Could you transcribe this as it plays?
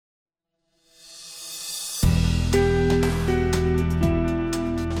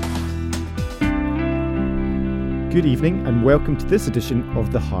Good evening and welcome to this edition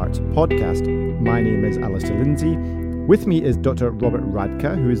of the Heart Podcast. My name is Alistair Lindsay. With me is Dr. Robert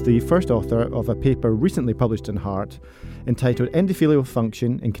Radka, who is the first author of a paper recently published in Heart entitled Endothelial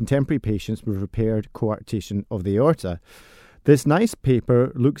Function in Contemporary Patients with Repaired Coarctation of the Aorta. This nice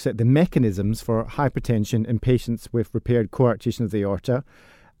paper looks at the mechanisms for hypertension in patients with repaired coarctation of the aorta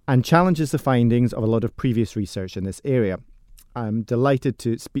and challenges the findings of a lot of previous research in this area. I'm delighted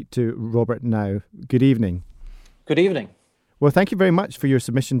to speak to Robert now. Good evening. Good evening. Well, thank you very much for your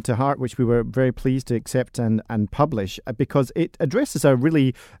submission to Heart, which we were very pleased to accept and publish, because it addresses a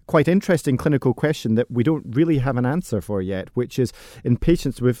really quite interesting clinical question that we don't really have an answer for yet, which is in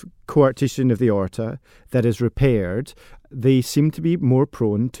patients with coarctation of the aorta that is repaired, they seem to be more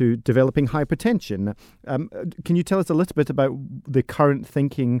prone to developing hypertension. Can you tell us a little bit about the current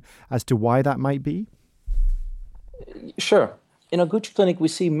thinking as to why that might be? Sure. In our Gucci clinic, we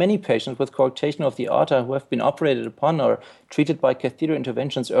see many patients with coarctation of the aorta who have been operated upon or treated by catheter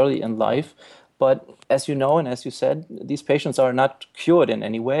interventions early in life. But as you know, and as you said, these patients are not cured in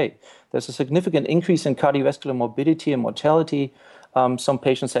any way. There's a significant increase in cardiovascular morbidity and mortality. Some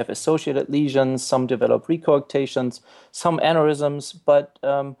patients have associated lesions, some develop recoarctations, some aneurysms. But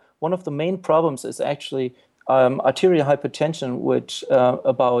one of the main problems is actually arterial hypertension, which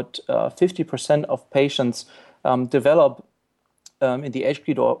about 50% of patients develop in the age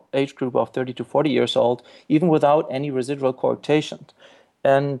group of 30 to 40 years old, even without any residual coarctation.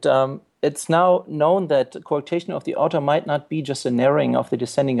 And it's now known that coarctation of the aorta might not be just a narrowing of the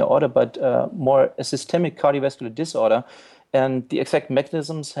descending aorta, but more a systemic cardiovascular disorder. And the exact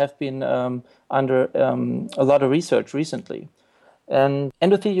mechanisms have been under a lot of research recently. And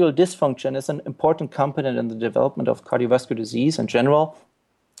endothelial dysfunction is an important component in the development of cardiovascular disease in general.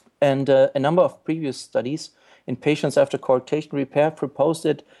 And a number of previous studies in patients after coarctation repair proposed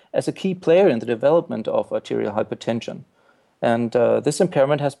it as a key player in the development of arterial hypertension. And this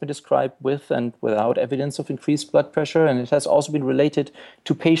impairment has been described with and without evidence of increased blood pressure, and it has also been related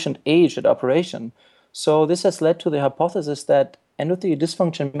to patient age at operation. So this has led to the hypothesis that endothelial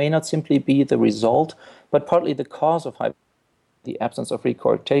dysfunction may not simply be the result, but partly the cause of the absence of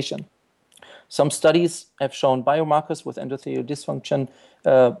recoarctation. Some studies have shown biomarkers with endothelial dysfunction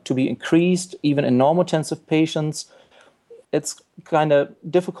to be increased, even in normotensive patients. It's kind of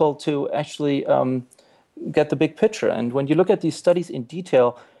difficult to actually get the big picture. And when you look at these studies in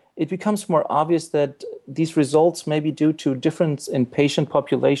detail, it becomes more obvious that these results may be due to difference in patient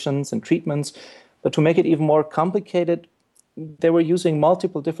populations and treatments. But to make it even more complicated, they were using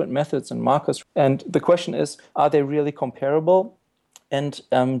multiple different methods and markers. And the question is, are they really comparable? And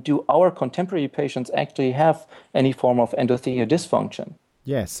do our contemporary patients actually have any form of endothelial dysfunction?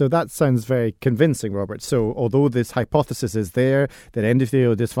 Yes, so that sounds very convincing, Robert. So although this hypothesis is there, that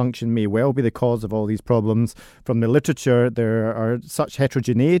endothelial dysfunction may well be the cause of all these problems, from the literature there are such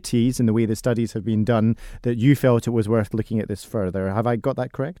heterogeneities in the way the studies have been done that you felt it was worth looking at this further. Have I got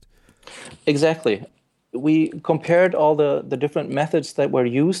that correct? Exactly. We compared all the different methods that were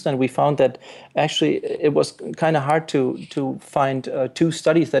used, and we found that actually it was kind of hard to find two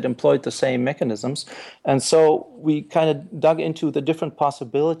studies that employed the same mechanisms. And so we kind of dug into the different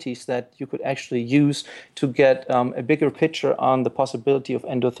possibilities that you could actually use to get a bigger picture on the possibility of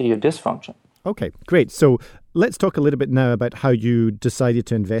endothelial dysfunction. Okay, great. So let's talk a little bit now about how you decided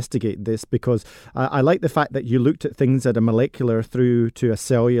to investigate this, because I like the fact that you looked at things at a molecular through to a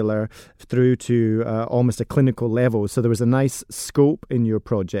cellular, through to almost a clinical level. So there was a nice scope in your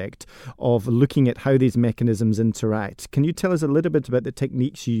project of looking at how these mechanisms interact. Can you tell us a little bit about the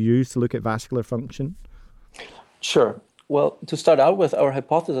techniques you used to look at vascular function? Sure. Well, to start out with, our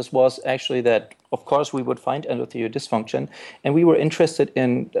hypothesis was actually that, of course, we would find endothelial dysfunction, and we were interested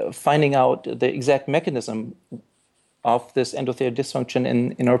in finding out the exact mechanism of this endothelial dysfunction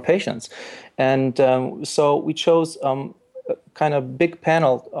in our patients. And so we chose a kind of big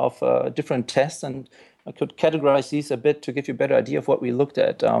panel of different tests, and I could categorize these a bit to give you a better idea of what we looked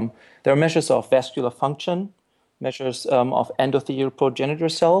at. There are measures of vascular function, measures of endothelial progenitor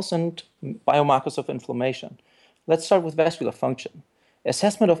cells, and biomarkers of inflammation. Let's start with vascular function.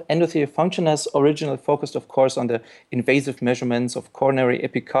 Assessment of endothelial function has originally focused, of course, on the invasive measurements of coronary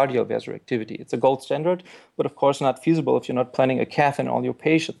epicardial vasoactivity. It's a gold standard, but of course not feasible if you're not planning a cath in all your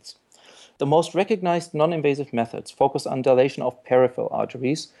patients. The most recognized non-invasive methods focus on dilation of peripheral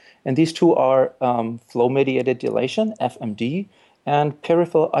arteries, and these two are flow-mediated dilation, FMD, and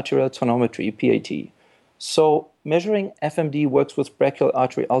peripheral arterial tonometry, PAT. So measuring FMD works with brachial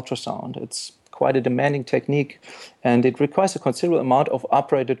artery ultrasound. It's quite a demanding technique, and it requires a considerable amount of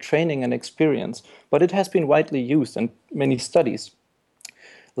operator training and experience, but it has been widely used in many studies.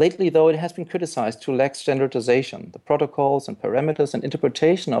 Lately, though, it has been criticized to lack standardization. The protocols and parameters and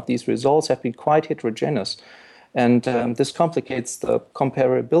interpretation of these results have been quite heterogeneous, and this complicates the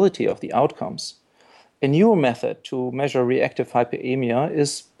comparability of the outcomes. A newer method to measure reactive hyperemia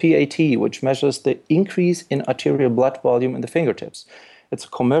is PAT, which measures the increase in arterial blood volume in the fingertips. It's a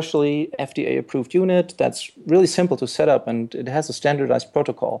commercially FDA-approved unit that's really simple to set up, and it has a standardized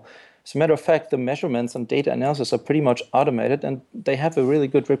protocol. As a matter of fact, the measurements and data analysis are pretty much automated, and they have a really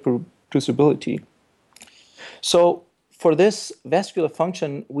good reproducibility. So for this vascular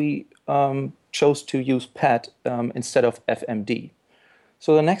function, we chose to use PAT instead of FMD.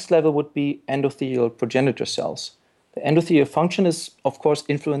 So the next level would be endothelial progenitor cells. The endothelial function is, of course,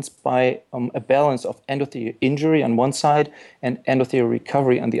 influenced by a balance of endothelial injury on one side and endothelial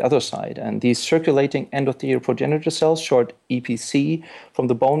recovery on the other side. And these circulating endothelial progenitor cells, short EPC, from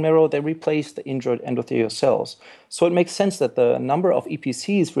the bone marrow, they replace the injured endothelial cells. So it makes sense that the number of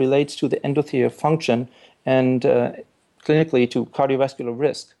EPCs relates to the endothelial function and clinically to cardiovascular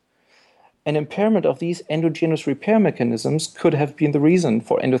risk. An impairment of these endogenous repair mechanisms could have been the reason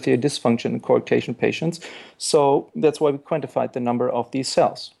for endothelial dysfunction in coarctation patients. So that's why we quantified the number of these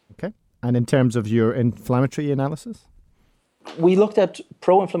cells. Okay. And in terms of your inflammatory analysis? We looked at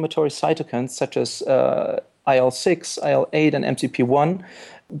pro-inflammatory cytokines such as IL-6, IL-8, and MCP-1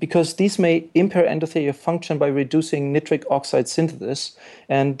 because these may impair endothelial function by reducing nitric oxide synthesis,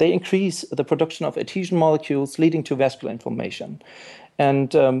 and they increase the production of adhesion molecules leading to vascular inflammation.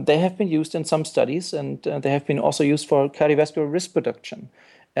 And they have been used in some studies, and they have been also used for cardiovascular risk reduction.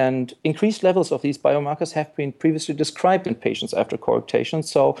 And increased levels of these biomarkers have been previously described in patients after coarctation.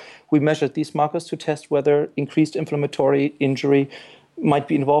 So we measured these markers to test whether increased inflammatory injury might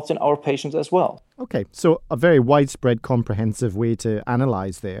be involved in our patients as well. Okay, so a very widespread, comprehensive way to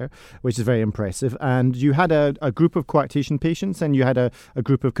analyse there, which is very impressive. And you had a group of coarctation patients and you had a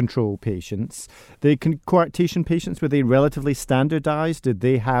group of control patients. The coarctation patients, were they relatively standardised? Did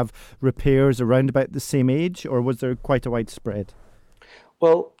they have repairs around about the same age, or was there quite a wide spread?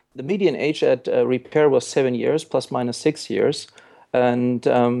 Well, the median age at repair was 7 years, plus minus 6 years.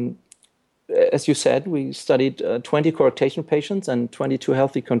 And as you said, we studied 20 coarctation patients and 22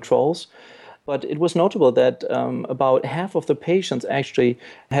 healthy controls. But it was notable that about half of the patients actually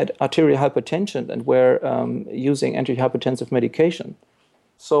had arterial hypertension and were using antihypertensive medication.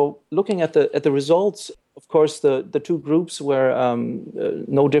 So looking at the results, of course, the two groups were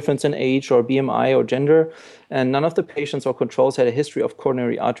no difference in age or BMI or gender, and none of the patients or controls had a history of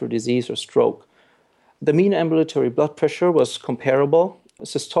coronary artery disease or stroke. The mean ambulatory blood pressure was comparable.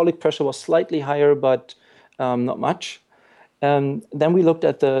 Systolic pressure was slightly higher, but not much. And then we looked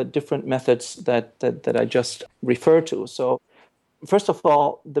at the different methods that I just referred to. So first of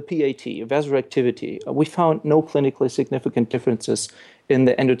all, the PAT, vasoreactivity. We found no clinically significant differences in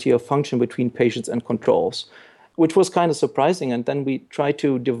the endothelial function between patients and controls, which was kind of surprising. And then we tried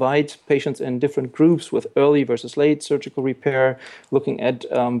to divide patients in different groups with early versus late surgical repair, looking at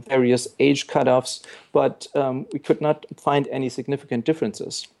various age cutoffs, but we could not find any significant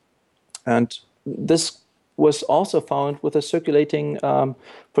differences. And this was also found with the circulating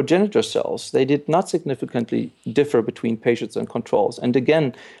progenitor cells. They did not significantly differ between patients and controls. And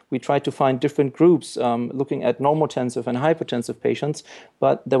again, we tried to find different groups looking at normotensive and hypertensive patients,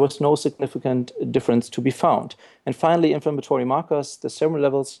 but there was no significant difference to be found. And finally, inflammatory markers, the serum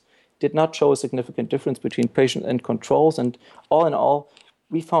levels did not show a significant difference between patient and controls. And all in all,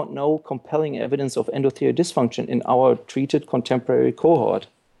 we found no compelling evidence of endothelial dysfunction in our treated contemporary cohort.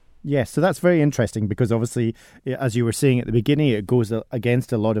 Yes, so that's very interesting because obviously, as you were saying at the beginning, it goes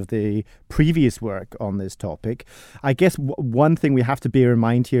against a lot of the previous work on this topic. I guess one thing we have to bear in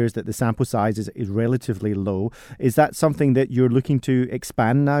mind here is that the sample size is relatively low. Is that something that you're looking to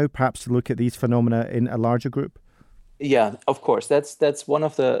expand now, perhaps to look at these phenomena in a larger group? Yeah, of course. That's one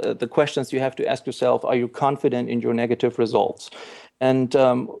of the questions you have to ask yourself. Are you confident in your negative results? And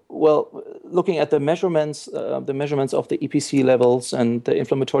well, looking at the measurements of the EPC levels and the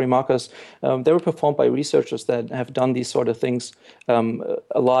inflammatory markers, they were performed by researchers that have done these sort of things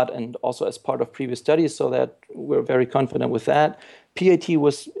a lot and also as part of previous studies, so that we're very confident with that. PAT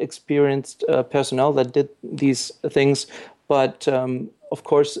was experienced personnel that did these things, but of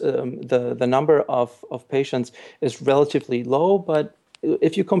course, the number of patients is relatively low, but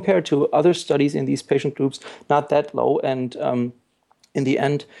if you compare to other studies in these patient groups, not that low. And in the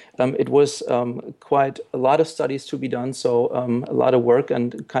end, it was quite a lot of studies to be done, so a lot of work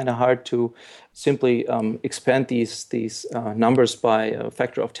and kind of hard to simply expand these numbers by a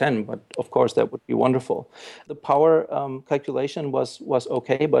factor of 10. But of course, that would be wonderful. The power calculation was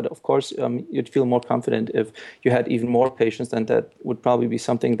okay, but of course, you'd feel more confident if you had even more patients, and that would probably be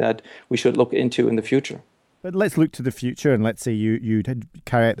something that we should look into in the future. But let's look to the future, and let's say you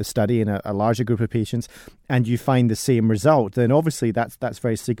carry out the study in a larger group of patients and you find the same result, then obviously that's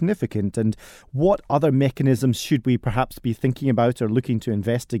very significant. And what other mechanisms should we perhaps be thinking about or looking to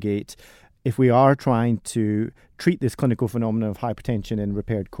investigate if we are trying to treat this clinical phenomenon of hypertension in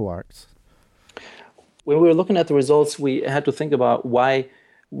repaired coarcts? When we were looking at the results, we had to think about why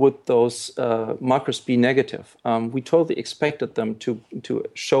would those markers be negative. We totally expected them to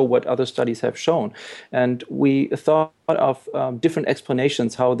show what other studies have shown. And we thought of different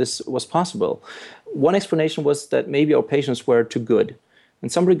explanations how this was possible. One explanation was that maybe our patients were too good. In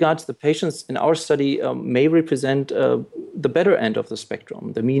some regards, the patients in our study may represent the better end of the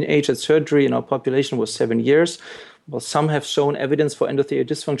spectrum. The mean age at surgery in our population was 7 years. Well, some have shown evidence for endothelial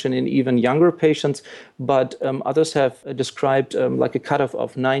dysfunction in even younger patients, but others have described like a cutoff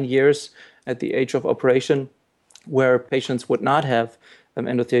of 9 years at the age of operation where patients would not have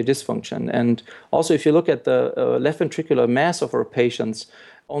endothelial dysfunction. And also, if you look at the left ventricular mass of our patients,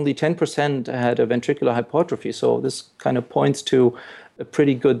 only 10% had a ventricular hypertrophy. So this kind of points to a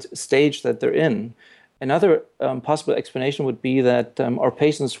pretty good stage that they're in. Another possible explanation would be that our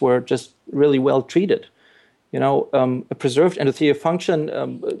patients were just really well treated. You know, a preserved endothelial function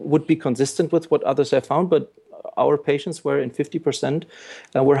would be consistent with what others have found, but our patients were in 50%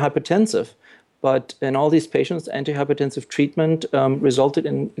 were hypertensive. But in all these patients, antihypertensive treatment resulted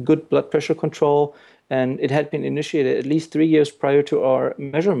in good blood pressure control, and it had been initiated at least 3 years prior to our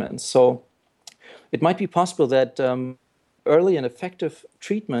measurements. So it might be possible that early and effective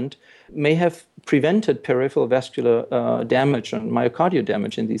treatment may have prevented peripheral vascular damage and myocardial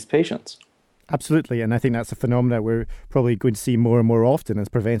damage in these patients. Absolutely, and I think that's a phenomenon we're probably going to see more and more often as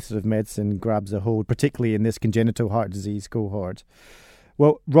preventative medicine grabs a hold, particularly in this congenital heart disease cohort.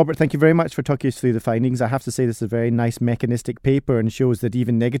 Well, Robert, thank you very much for talking us through the findings. I have to say this is a very nice mechanistic paper and shows that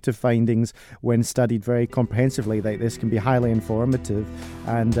even negative findings, when studied very comprehensively like this, can be highly informative.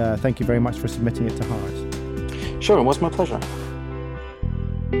 And thank you very much for submitting it to Heart. Sure, it was my pleasure.